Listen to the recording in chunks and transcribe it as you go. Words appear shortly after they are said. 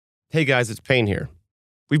Hey guys, it's Payne here.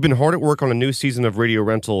 We've been hard at work on a new season of Radio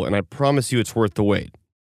Rental, and I promise you it's worth the wait.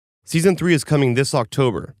 Season 3 is coming this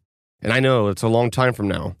October, and I know it's a long time from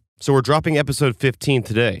now, so we're dropping episode 15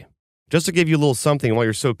 today, just to give you a little something while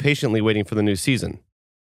you're so patiently waiting for the new season.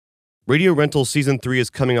 Radio Rental Season 3 is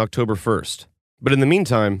coming October 1st, but in the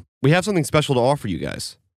meantime, we have something special to offer you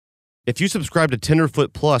guys. If you subscribe to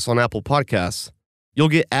Tenderfoot Plus on Apple Podcasts, you'll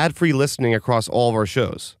get ad-free listening across all of our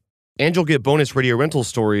shows. And you'll get bonus Radio Rental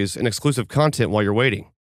stories and exclusive content while you're waiting.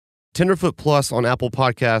 Tenderfoot Plus on Apple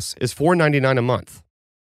Podcasts is $4.99 a month.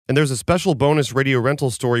 And there's a special bonus Radio Rental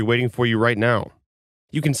story waiting for you right now.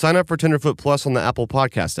 You can sign up for Tenderfoot Plus on the Apple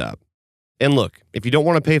Podcast app. And look, if you don't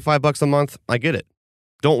want to pay $5 a month, I get it.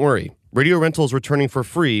 Don't worry, Radio Rental is returning for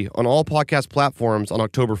free on all podcast platforms on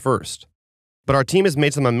October 1st. But our team has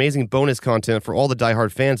made some amazing bonus content for all the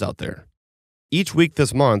diehard fans out there. Each week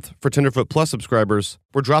this month, for Tenderfoot Plus subscribers,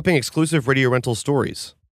 we're dropping exclusive Radio Rental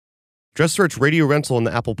stories. Just search Radio Rental in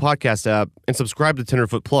the Apple Podcast app and subscribe to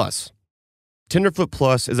Tenderfoot Plus. Tenderfoot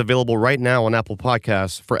Plus is available right now on Apple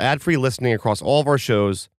Podcasts for ad-free listening across all of our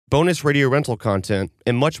shows, bonus Radio Rental content,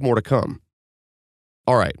 and much more to come.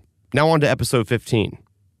 All right, now on to episode 15.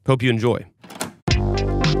 Hope you enjoy.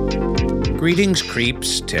 Greetings,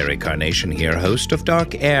 creeps. Terry Carnation here, host of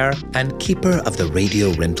Dark Air and keeper of the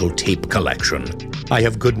Radio Rental tape collection. I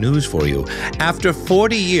have good news for you. After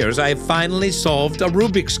 40 years, I have finally solved a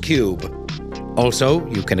Rubik's Cube. Also,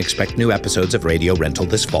 you can expect new episodes of Radio Rental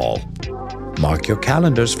this fall. Mark your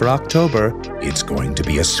calendars for October. It's going to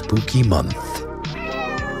be a spooky month.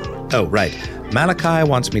 Oh, right. Malachi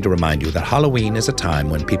wants me to remind you that Halloween is a time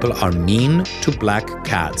when people are mean to black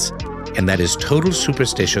cats. And that is total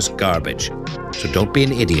superstitious garbage. So don't be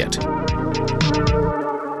an idiot.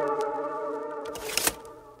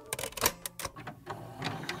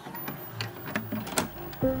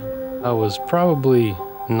 I was probably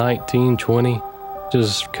 19, 20,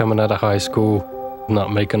 just coming out of high school,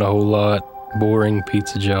 not making a whole lot, boring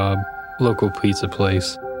pizza job, local pizza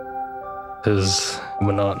place. Is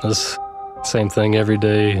monotonous. Same thing every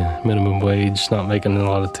day, minimum wage, not making a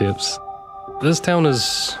lot of tips. This town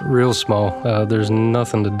is real small. There's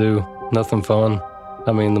nothing to do, nothing fun.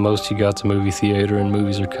 I mean, the most you got's a movie theater, and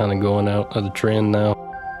movies are kind of going out of the trend now.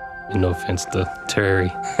 And no offense to Terry.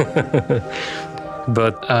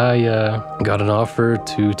 But I got an offer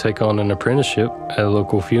to take on an apprenticeship at a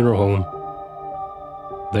local funeral home.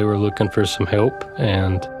 They were looking for some help,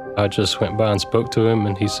 and I just went by and spoke to him,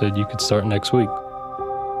 and he said you could start next week.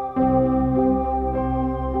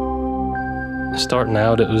 Starting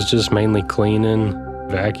out, it was just mainly cleaning,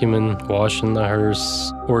 vacuuming, washing the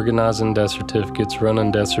hearse, organizing death certificates, running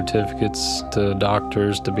death certificates to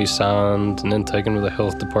doctors to be signed, and then taken to the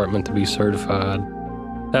health department to be certified.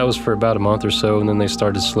 That was for about a month or so, and then they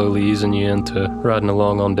started slowly easing you into riding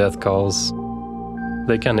along on death calls.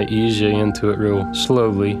 They kind of ease you into it real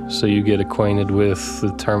slowly, so you get acquainted with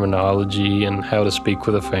the terminology and how to speak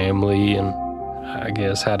with a family, and I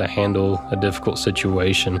guess how to handle a difficult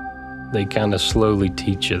situation. They kind of slowly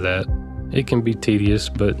teach you that. It can be tedious,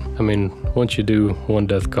 but I mean, once you do one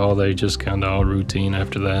death call, they just kind of all routine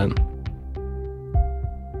after that.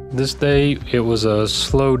 This day, it was a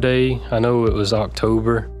slow day. I know it was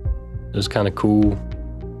October. It was kind of cool.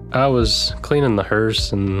 I was cleaning the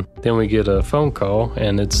hearse, and then we get a phone call,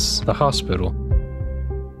 and it's the hospital.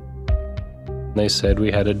 They said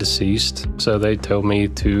we had a deceased, so they told me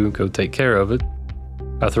to go take care of it.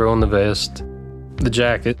 I throw on the vest, the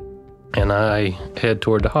jacket, and I head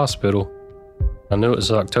toward the hospital. I knew it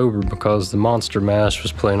was October because the Monster Mash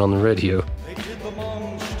was playing on the radio.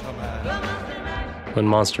 When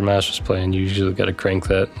Monster Mash was playing, you usually got to crank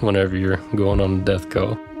that whenever you're going on a death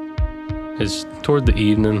call. It's toward the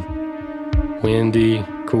evening, windy,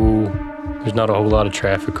 cool. There's not a whole lot of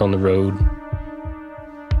traffic on the road.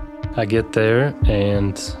 I get there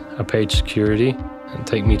and I page security and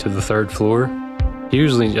take me to the third floor.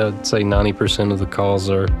 Usually I'd say 90% of the calls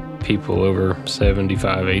are people over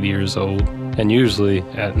 75, 80 years old, and usually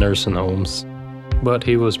at nursing homes. But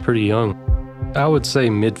he was pretty young. I would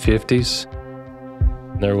say mid-50s.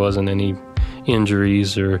 There wasn't any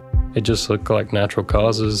injuries, or it just looked like natural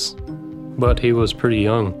causes. But he was pretty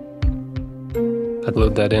young. I'd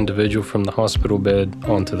load that individual from the hospital bed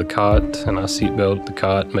onto the cot, and I seatbelt the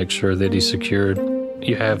cot, make sure that he's secured.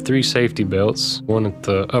 You have 3 safety belts, one at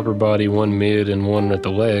the upper body, one mid, and one at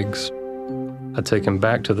the legs. I take him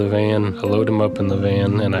back to the van, I load him up in the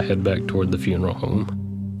van, and I head back toward the funeral home.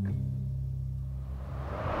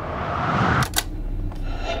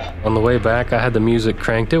 On the way back, I had the music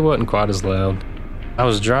cranked. It wasn't quite as loud. I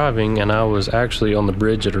was driving, and I was actually on the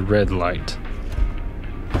bridge at a red light.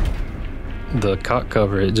 the cot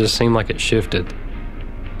cover, it just seemed like it shifted.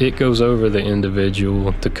 It goes over the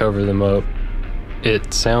individual to cover them up.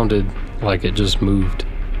 It sounded like it just moved.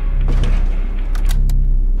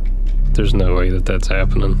 There's no way that that's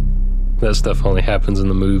happening. That stuff only happens in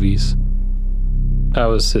the movies. I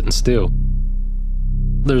was sitting still.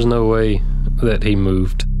 There's no way that he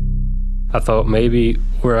moved. I thought maybe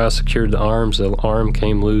where I secured the arm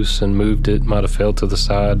came loose and moved it, might have fell to the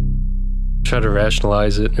side. Try to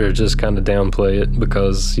rationalize it or just kind of downplay it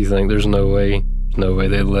because you think there's no way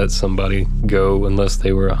they'd let somebody go unless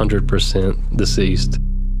they were 100% deceased.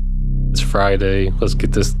 It's Friday, let's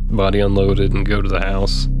get this body unloaded and go to the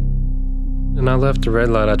house. And I left the red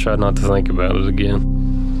light. I tried not to think about it again.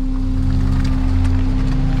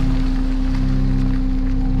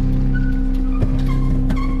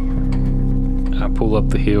 I pull up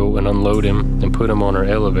the hill and unload him and put him on our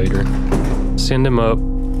elevator. Send him up,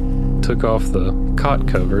 took off the cot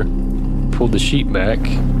cover, pulled the sheet back.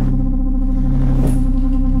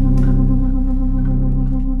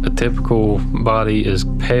 A typical body is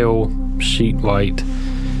pale sheet white,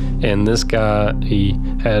 and this guy, he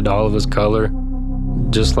had all of his color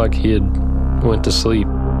just like he had went to sleep.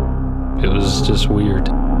 It was just weird.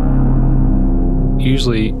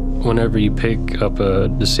 Usually whenever you pick up a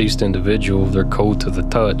deceased individual, they're cold to the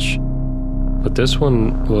touch, but this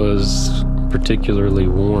one was particularly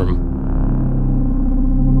warm.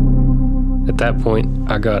 At that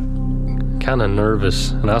point, I got kind of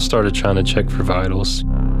nervous and I started trying to check for vitals.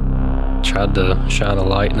 Tried to shine a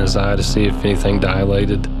light in his eye to see if anything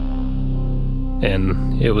dilated,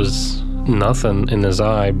 and it was nothing in his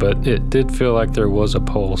eye, but it did feel like there was a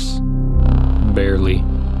pulse. Barely.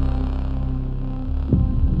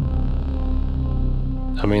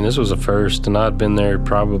 I mean, this was a first, and I'd been there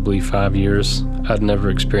probably 5 years. I'd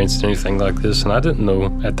never experienced anything like this, and I didn't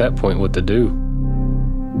know at that point what to do.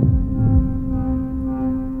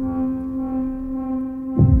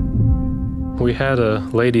 We had a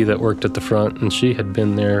lady that worked at the front, and she had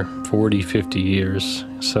been there 40, 50 years.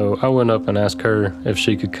 So I went up and asked her if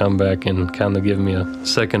she could come back and kind of give me a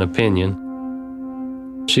second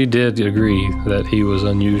opinion. She did agree that he was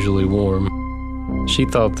unusually warm. She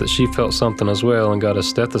thought that she felt something as well and got a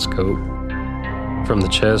stethoscope from the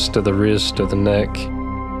chest to the wrist to the neck.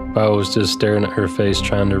 I was just staring at her face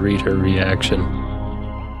trying to read her reaction.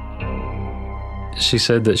 She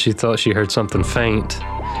said that she thought she heard something faint,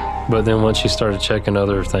 but then once she started checking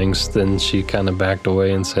other things, then she kind of backed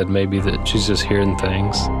away and said maybe that she's just hearing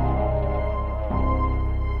things.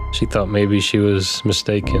 She thought maybe she was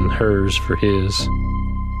mistaking hers for his.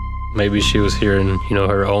 Maybe she was hearing,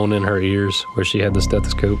 her own in her ears where she had the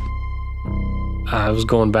stethoscope. I was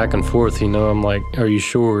going back and forth, I'm like, are you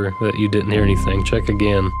sure that you didn't hear anything? Check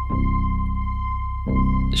again.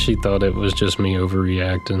 She thought it was just me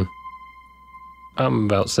overreacting. I'm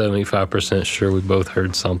about 75% sure we both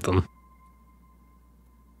heard something.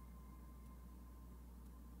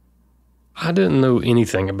 I didn't know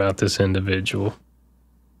anything about this individual.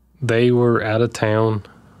 They were out of town.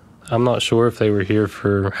 I'm not sure if they were here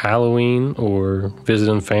for Halloween or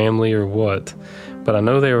visiting family or what, but I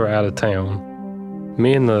know they were out of town.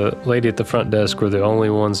 Me and the lady at the front desk were the only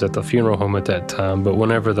ones at the funeral home at that time, but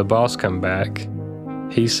whenever the boss came back,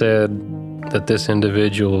 he said that this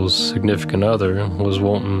individual's significant other was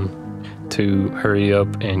wanting to hurry up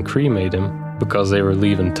and cremate him because they were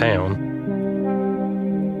leaving town.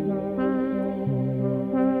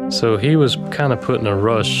 So he was kind of putting a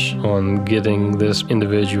rush on getting this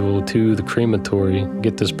individual to the crematory,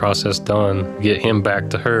 get this process done, get him back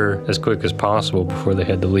to her as quick as possible before they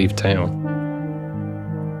had to leave town.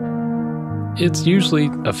 It's usually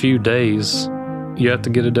a few days. You have to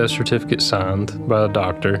get a death certificate signed by the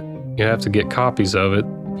doctor. You have to get copies of it.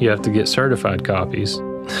 You have to get certified copies.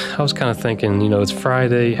 I was kind of thinking, it's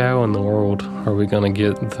Friday. How in the world are we going to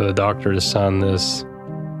get the doctor to sign this?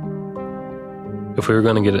 If we were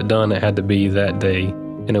going to get it done, it had to be that day.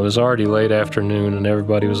 And it was already late afternoon and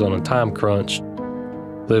everybody was on a time crunch.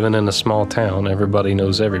 Living in a small town, everybody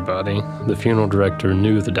knows everybody. The funeral director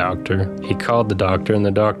knew the doctor. He called the doctor and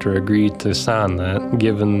the doctor agreed to sign that,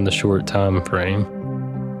 given the short time frame.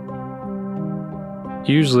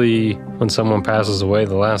 Usually, when someone passes away,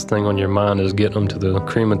 the last thing on your mind is getting them to the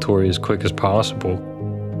crematory as quick as possible.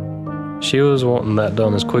 She was wanting that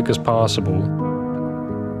done as quick as possible.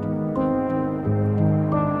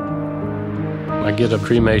 I get a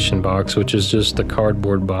cremation box, which is just a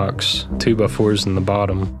cardboard box, 2x4s in the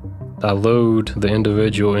bottom. I load the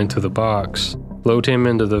individual into the box, load him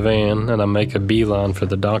into the van, and I make a beeline for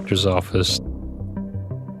the doctor's office.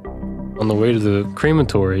 On the way to the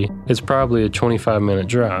crematory, it's probably a 25-minute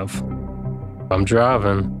drive. I'm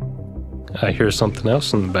driving, I hear something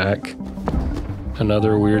else in the back.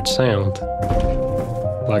 Another weird sound,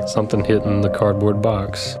 like something hitting the cardboard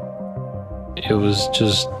box. It was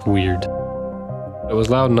just weird. It was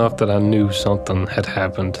loud enough that I knew something had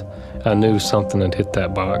happened. I knew something had hit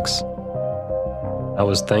that box. I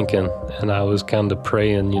was thinking, and I was kind of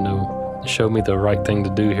praying, show me the right thing to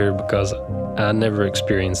do here, because I never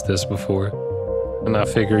experienced this before. And I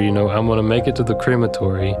figure, I'm going to make it to the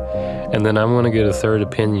crematory, and then I'm going to get a third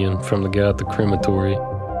opinion from the guy at the crematory.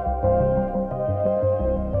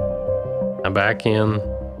 I'm back in,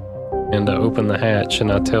 and I open the hatch,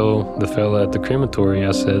 and I tell the fella at the crematory,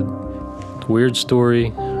 I said, weird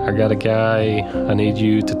story. I got a guy. I need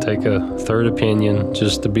you to take a third opinion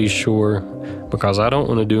just to be sure, because I don't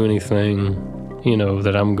want to do anything,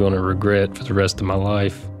 that I'm going to regret for the rest of my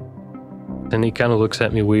life. And he kind of looks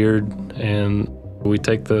at me weird, and we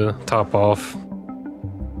take the top off,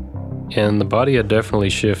 and the body had definitely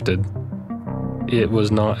shifted. It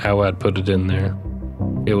was not how I'd put it in there.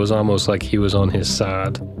 It was almost like he was on his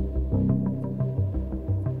side.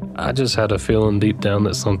 I just had a feeling deep down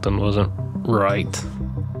that something wasn't right.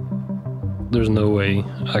 There's no way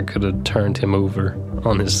I could have turned him over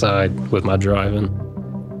on his side with my driving.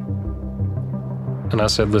 And I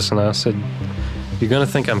said, listen, you're gonna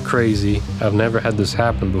think I'm crazy. I've never had this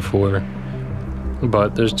happen before,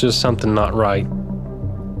 but there's just something not right.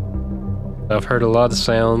 I've heard a lot of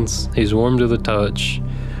sounds. He's warm to the touch.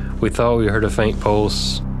 We thought we heard a faint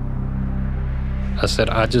pulse. I said,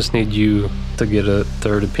 I just need you to get a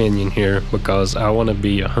third opinion here, because I want to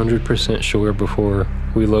be 100% sure before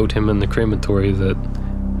we load him in the crematory that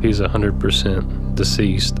he's 100%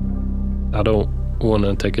 deceased. I don't want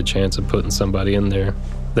to take a chance of putting somebody in there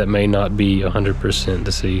that may not be 100%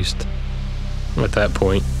 deceased. At that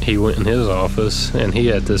point, he went in his office, and he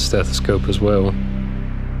had this stethoscope as well.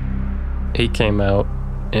 He came out,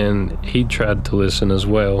 and he tried to listen as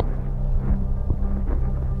well.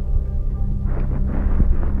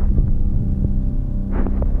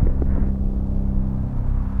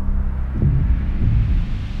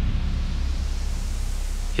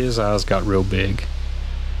 His eyes got real big.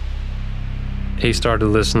 He started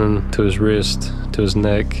listening to his wrist, to his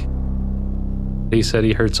neck. He said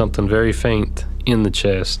he heard something very faint in the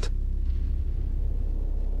chest.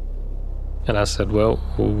 And I said, well,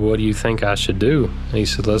 what do you think I should do? And he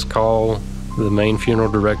said, let's call the main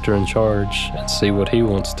funeral director in charge and see what he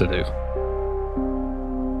wants to do.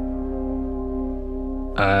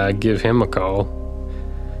 I give him a call,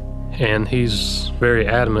 and he's very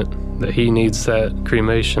adamant that he needs that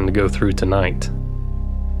cremation to go through tonight.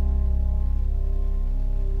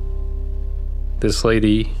 This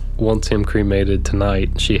lady wants him cremated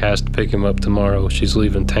tonight. She has to pick him up tomorrow. She's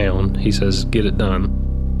leaving town. He says, get it done.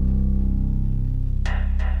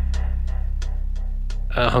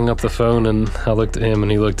 I hung up the phone, and I looked at him,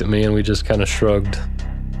 and he looked at me, and we just kind of shrugged.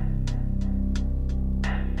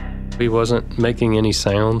 He wasn't making any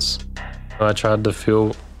sounds. I tried to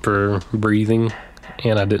feel for breathing,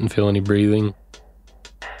 and I didn't feel any breathing.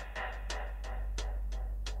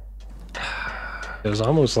 It was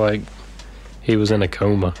almost like he was in a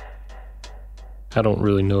coma. I don't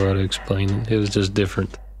really know how to explain it. It was just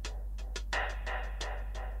different.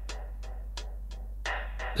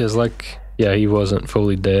 It was like, yeah, he wasn't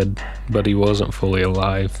fully dead, but he wasn't fully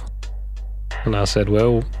alive. And I said,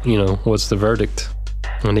 well, what's the verdict?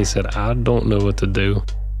 And he said, I don't know what to do.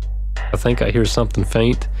 I think I hear something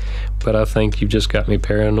faint, but I think you just got me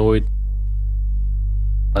paranoid.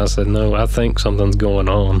 I said, no, I think something's going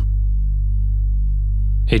on.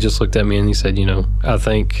 He just looked at me and he said, I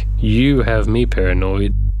think you have me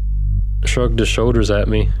paranoid. Shrugged his shoulders at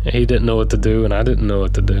me. He didn't know what to do, and I didn't know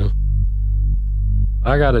what to do.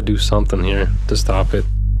 I gotta do something here to stop it.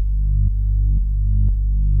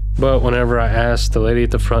 But whenever I asked the lady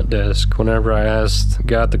at the front desk, whenever I asked the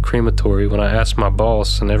guy at the crematory, when I asked my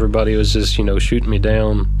boss, and everybody was just, shooting me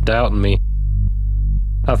down, doubting me,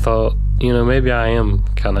 I thought, maybe I am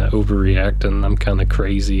kind of overreacting. I'm kind of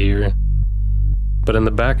crazy here. But in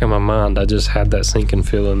the back of my mind, I just had that sinking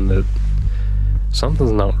feeling that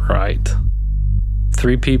something's not right.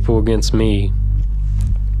 3 people against me.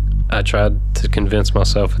 I tried to convince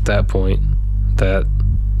myself at that point that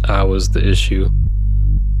I was the issue.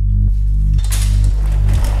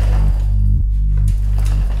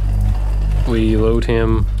 We load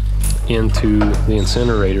him into the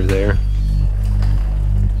incinerator there.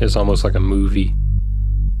 It's almost like a movie.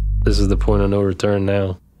 This is the point of no return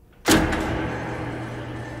now.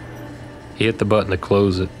 He hit the button to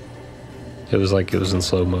close it. It was like it was in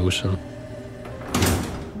slow motion.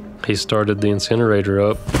 He started the incinerator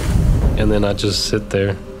up, and then I just sit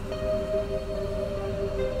there.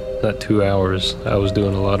 that 2 hours, I was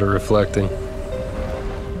doing a lot of reflecting.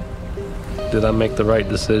 Did I make the right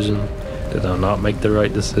decision? Did I not make the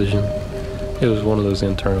right decision? It was one of those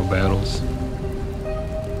internal battles.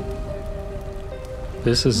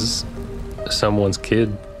 This is someone's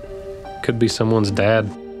kid. Could be someone's dad.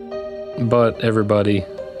 But everybody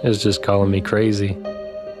is just calling me crazy.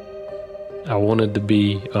 I wanted to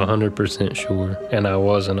be 100% sure, and I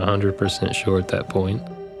wasn't 100% sure at that point.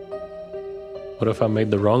 What if I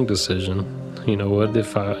made the wrong decision? You know, what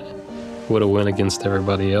if I would have went against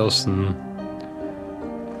everybody else and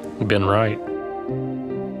been right?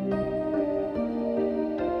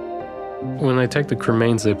 When they take the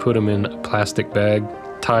cremains, they put them in a plastic bag,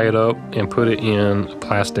 tie it up, and put it in a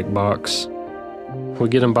plastic box. We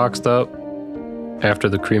get them boxed up. After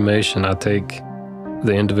the cremation, I take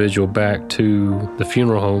the individual back to the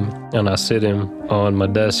funeral home, and I sit him on my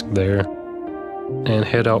desk there and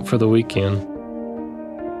head out for the weekend.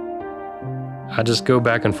 I just go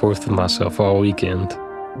back and forth with myself all weekend.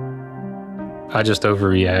 I just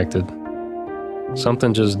overreacted.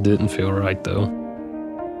 Something just didn't feel right, though.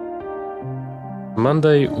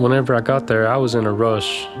 Monday, whenever I got there, I was in a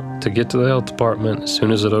rush to get to the health department as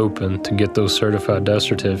soon as it opened to get those certified death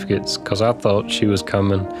certificates, because I thought she was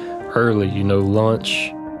coming early, you know,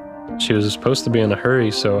 lunch. She was supposed to be in a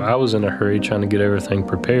hurry, so I was in a hurry trying to get everything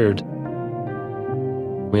prepared.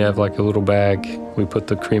 We have like a little bag. We put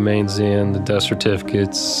the cremains in, the death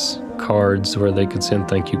certificates, cards where they could send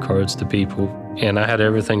thank you cards to people. And I had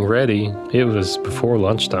everything ready. It was before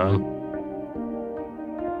lunchtime.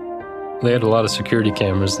 They had a lot of security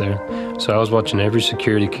cameras there, so I was watching every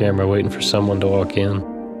security camera waiting for someone to walk in.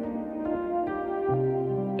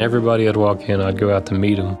 Everybody would walk in, I'd go out to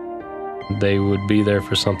meet them. They would be there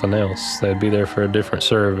for something else. They'd be there for a different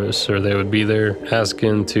service, or they would be there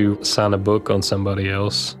asking to sign a book on somebody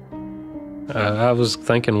else. I was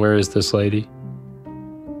thinking, where is this lady?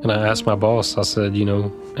 And I asked my boss, I said, you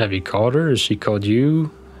know, have you called her? Has she called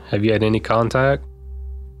you? Have you had any contact?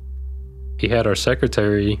 He had our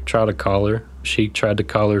secretary try to call her. She tried to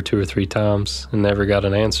call her 2 or 3 times and never got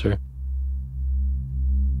an answer.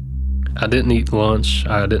 I didn't eat lunch.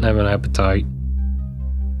 I didn't have an appetite.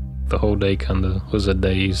 The whole day kind of was a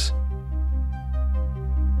daze.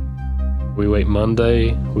 We wait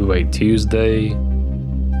Monday, we wait Tuesday,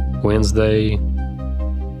 Wednesday.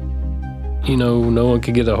 You know, no one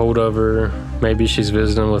could get a hold of her. Maybe she's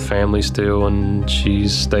visiting with family still and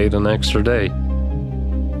she's stayed an extra day.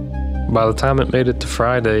 By the time it made it to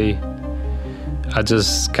Friday, I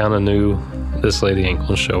just kind of knew this lady ain't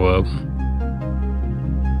gonna show up.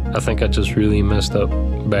 I think I just really messed up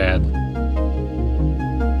bad.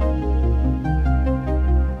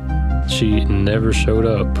 She never showed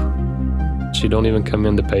up. She don't even come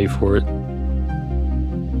in to pay for it.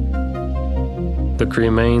 The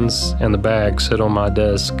cremains and the bag sit on my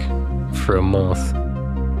desk for a month.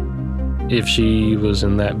 If she was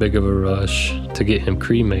in that big of a rush to get him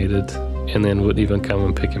cremated and then wouldn't even come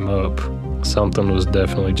and pick him up, something was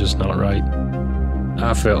definitely just not right.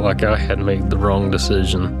 I felt like I had made the wrong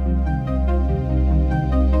decision.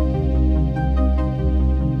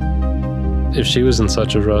 If she was in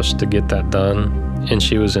such a rush to get that done, and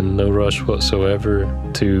she was in no rush whatsoever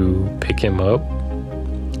to pick him up,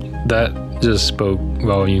 that just spoke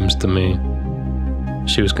volumes to me.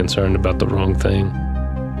 She was concerned about the wrong thing.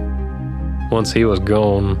 Once he was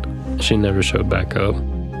gone, she never showed back up.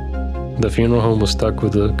 The funeral home was stuck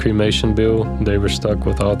with the cremation bill. They were stuck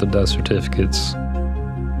with all the death certificates.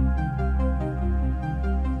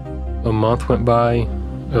 A month went by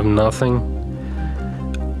of nothing.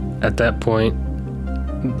 At that point,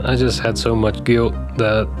 I just had so much guilt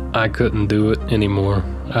that I couldn't do it anymore.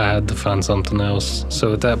 I had to find something else.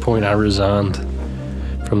 So at that point, I resigned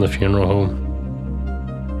from the funeral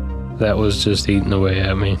home. That was just eating away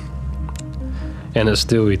at me. And it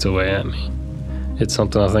still eats away at me. It's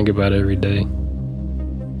something I think about every day.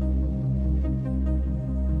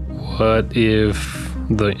 What if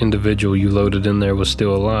the individual you loaded in there was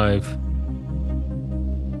still alive?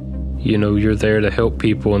 You know, you're there to help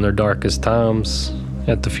people in their darkest times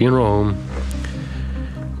at the funeral home.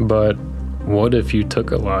 But what if you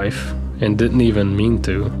took a life and didn't even mean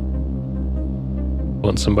to?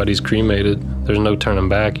 Once somebody's cremated, there's no turning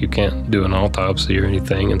back. You can't do an autopsy or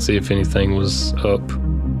anything and see if anything was up.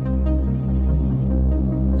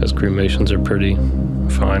 As cremations are pretty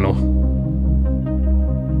final.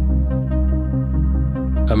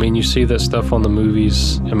 I mean, you see that stuff on the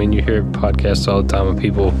movies. I mean, you hear podcasts all the time of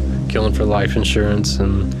people killing for life insurance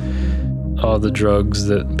and all the drugs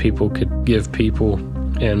that people could give people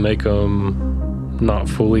and make them not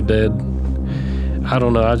fully dead. I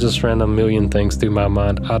don't know. I just ran a million things through my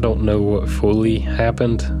mind. I don't know what fully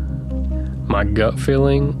happened. My gut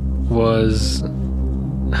feeling was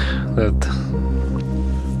that...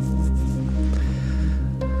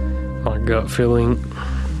 My gut feeling...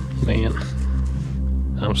 Man,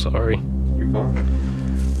 I'm sorry. You're fine.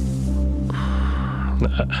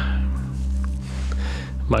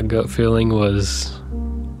 My gut feeling was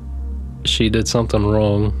she did something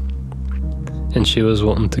wrong and she was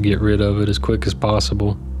wanting to get rid of it as quick as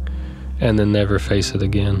possible and then never face it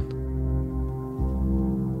again.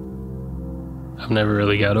 I've never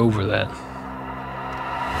really got over that.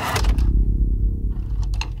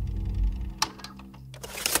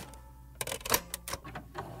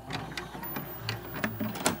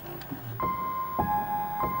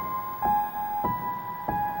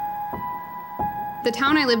 The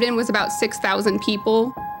town I lived in was about 6,000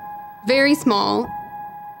 people, very small.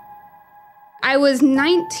 I was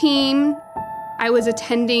 19. I was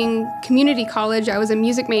attending community college. I was a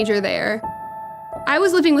music major there. I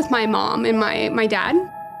was living with my mom and my dad,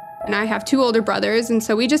 and I have 2 older brothers, and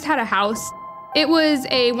so we just had a house. It was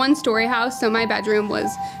a 1-story house, so my bedroom was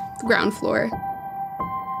the ground floor.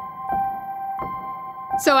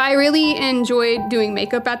 So I really enjoyed doing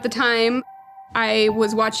makeup at the time. I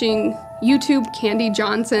was watching YouTube, Candy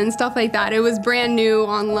Johnson, stuff like that. It was brand new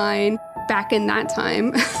online back in that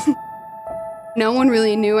time. No one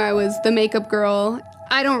really knew I was the makeup girl.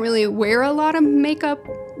 I don't really wear a lot of makeup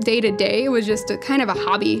day to day. It was just a kind of a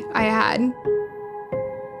hobby I had.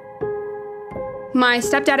 My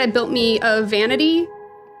stepdad had built me a vanity.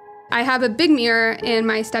 I have a big mirror, and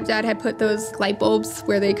my stepdad had put those light bulbs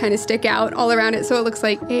where they kind of stick out all around it, so it looks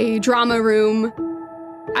like a drama room.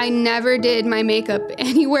 I never did my makeup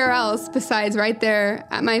anywhere else besides right there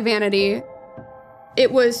at my vanity. It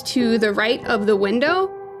was to the right of the window.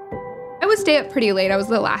 I would stay up pretty late. I was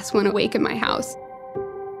the last one awake in my house.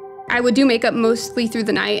 I would do makeup mostly through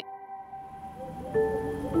the night.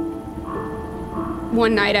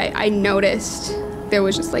 One night I noticed there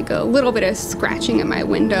was just like a little bit of scratching at my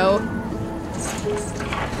window.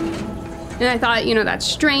 And I thought, that's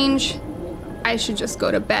strange. I should just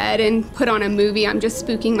go to bed and put on a movie. I'm just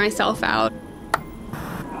spooking myself out.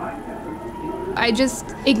 I just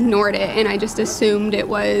ignored it, and I just assumed it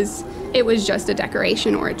was just a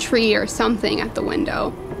decoration or a tree or something at the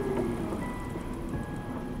window.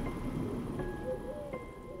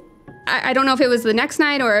 I don't know if it was the next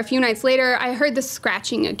night or a few nights later, I heard the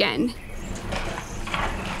scratching again.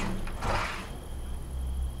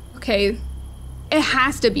 Okay, it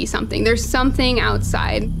has to be something. There's something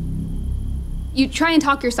outside. You try and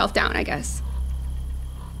talk yourself down, I guess.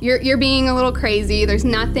 You're being a little crazy, there's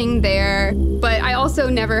nothing there, but I also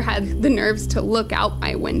never had the nerves to look out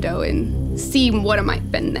my window and see what might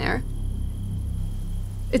have been there.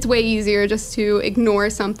 It's way easier just to ignore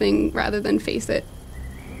something rather than face it.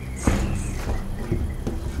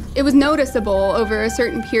 It was noticeable over a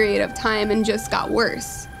certain period of time and just got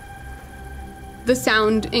worse. The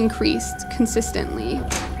sound increased consistently.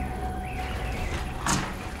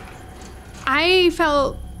 I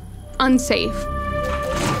felt unsafe.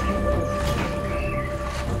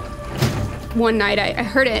 One night I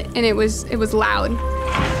heard it, and it was loud.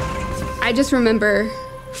 I just remember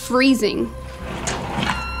freezing.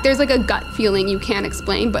 There's like a gut feeling you can't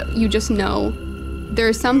explain, but you just know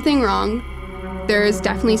there's something wrong. There's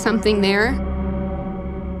definitely something there.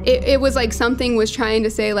 It was like something was trying to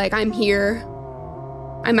say, like, I'm here.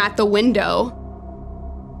 I'm at the window.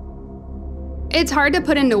 It's hard to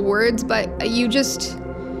put into words, but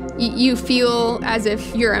you feel as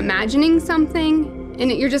if you're imagining something,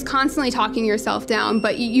 and you're just constantly talking yourself down,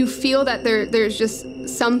 but you feel that there's just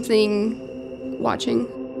something watching.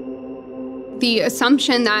 The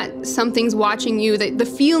assumption that something's watching you, the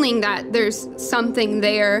feeling that there's something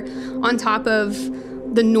there on top of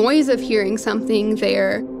the noise of hearing something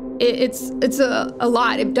there, it's a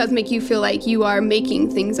lot. It does make you feel like you are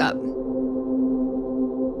making things up.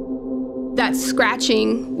 That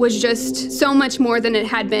scratching was just so much more than it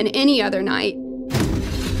had been any other night.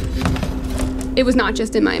 It was not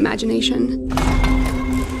just in my imagination.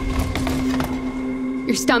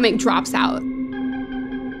 Your stomach drops out.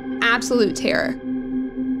 Absolute terror.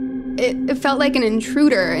 It felt like an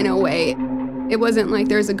intruder in a way. It wasn't like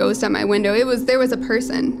there's a ghost at my window. There was a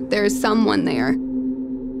person. There's someone there.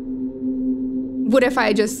 What if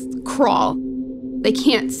I just crawl? They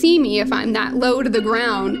can't see me if I'm that low to the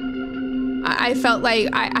ground. I felt like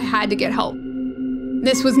I had to get help.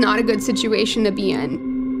 This was not a good situation to be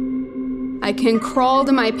in. I can crawl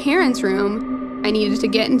to my parents' room. I needed to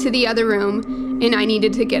get into the other room, and I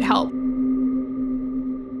needed to get help.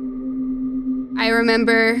 I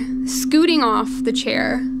remember scooting off the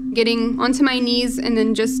chair, getting onto my knees, and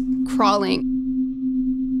then just crawling.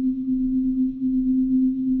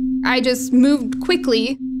 I just moved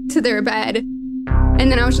quickly to their bed,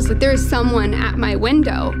 and then I was just like, there is someone at my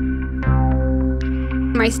window.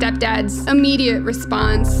 My stepdad's immediate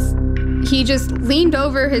response, he just leaned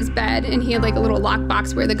over his bed, and he had like a little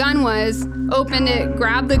lockbox where the gun was, opened it,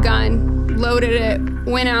 grabbed the gun, loaded it,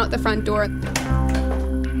 went out the front door.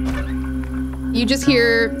 You just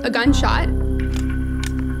hear a gunshot.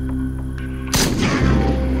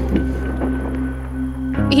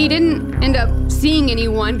 He didn't end up seeing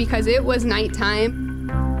anyone because it was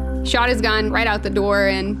nighttime. Shot his gun right out the door,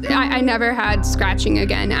 and I never had scratching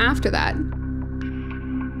again after that.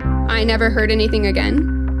 I never heard anything again.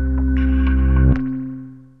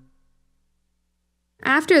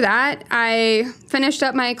 After that, I finished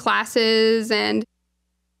up my classes, and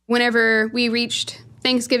whenever we reached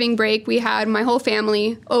Thanksgiving break, we had my whole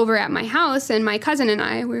family over at my house, and my cousin and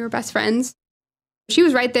I, we were best friends. She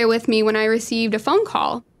was right there with me when I received a phone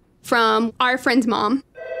call from our friend's mom.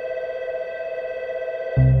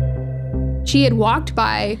 She had walked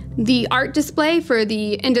by the art display for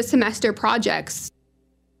the end of semester projects.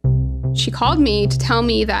 She called me to tell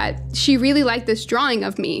me that she really liked this drawing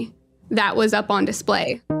of me that was up on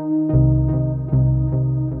display.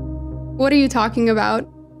 What are you talking about?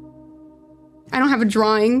 I don't have a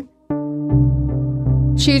drawing.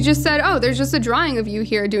 She just said, oh, there's just a drawing of you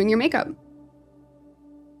here doing your makeup.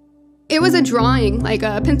 It was a drawing, like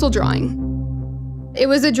a pencil drawing. It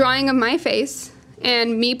was a drawing of my face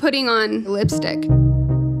and me putting on lipstick.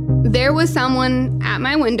 There was someone at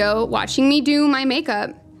my window watching me do my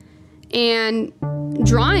makeup and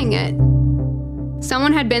drawing it.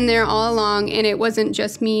 Someone had been there all along, and it wasn't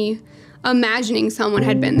just me imagining someone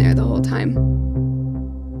had been there the whole time.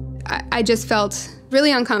 I just felt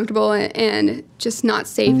really uncomfortable and just not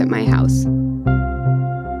safe at my house.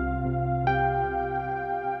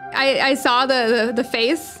 I saw the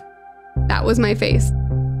face. That was my face.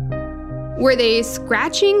 Were they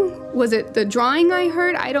scratching? Was it the drawing I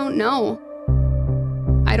heard? I don't know.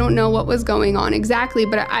 I don't know what was going on exactly,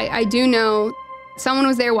 but I do know someone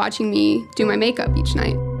was there watching me do my makeup each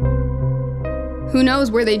night. Who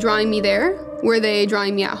knows, were they drawing me there? Were they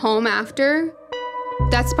drawing me at home after?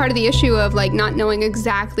 That's part of the issue of like not knowing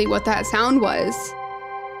exactly what that sound was.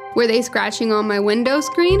 Were they scratching on my window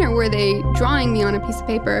screen, or were they drawing me on a piece of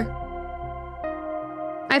paper?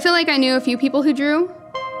 I feel like I knew a few people who drew.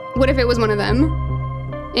 What if it was one of them?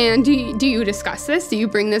 And do you discuss this? Do you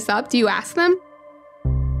bring this up? Do you ask them?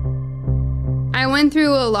 I went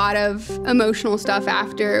through a lot of emotional stuff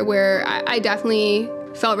after where I definitely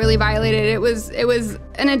felt really violated. It was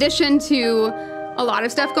an addition to a lot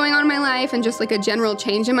of stuff going on in my life and just like a general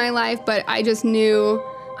change in my life, but I just knew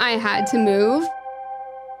I had to move.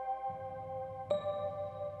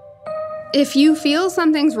 If you feel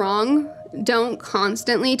something's wrong, don't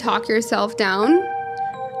constantly talk yourself down.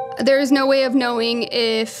 There's no way of knowing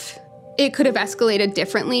if it could have escalated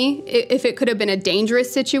differently, if it could have been a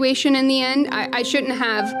dangerous situation in the end. I shouldn't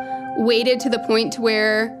have waited to the point to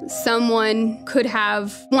where someone could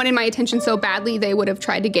have wanted my attention so badly they would have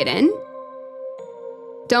tried to get in.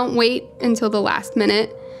 Don't wait until the last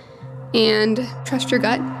minute and trust your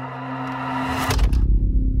gut.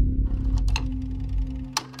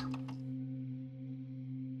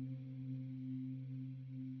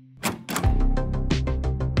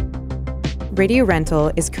 Radio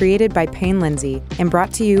Rental is created by Payne Lindsay and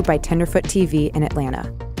brought to you by Tenderfoot TV in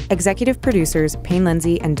Atlanta. Executive producers Payne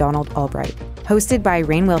Lindsay and Donald Albright. Hosted by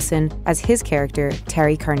Rainn Wilson as his character,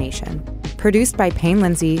 Terry Carnation. Produced by Payne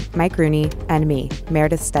Lindsay, Mike Rooney, and me,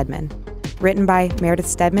 Meredith Stedman. Written by Meredith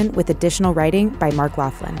Stedman with additional writing by Mark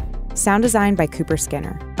Laughlin. Sound design by Cooper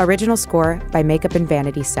Skinner. Original score by Makeup and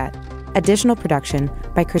Vanity Set. Additional production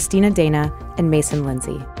by Christina Dana and Mason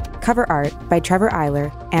Lindsay. Cover art by Trevor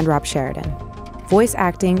Eiler and Rob Sheridan. Voice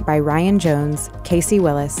acting by Ryan Jones, Casey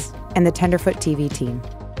Willis, and the Tenderfoot TV team.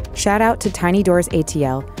 Shout out to Tiny Doors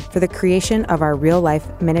ATL for the creation of our real-life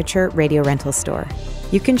miniature radio rental store.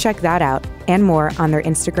 You can check that out and more on their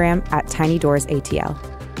Instagram at Tiny Doors ATL.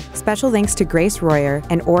 Special thanks to Grace Royer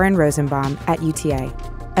and Oren Rosenbaum at UTA,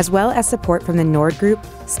 as well as support from the Nord Group,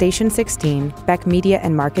 Station 16, Beck Media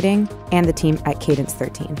and Marketing, and the team at Cadence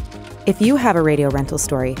 13. If you have a radio rental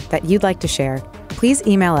story that you'd like to share, please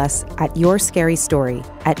email us at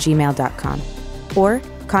yourscarystory@gmail.com or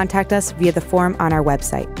contact us via the form on our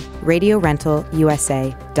website,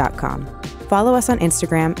 radiorentalusa.com. Follow us on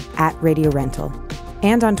Instagram at Radio Rental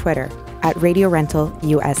and on Twitter at Radio Rental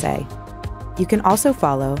USA. You can also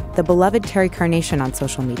follow the beloved Terry Carnation on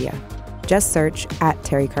social media. Just search at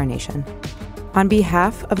Terry Carnation. On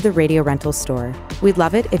behalf of the Radio Rental Store, we'd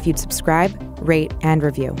love it if you'd subscribe, rate, and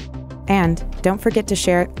review. And don't forget to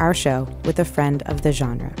share our show with a friend of the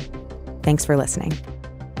genre. Thanks for listening.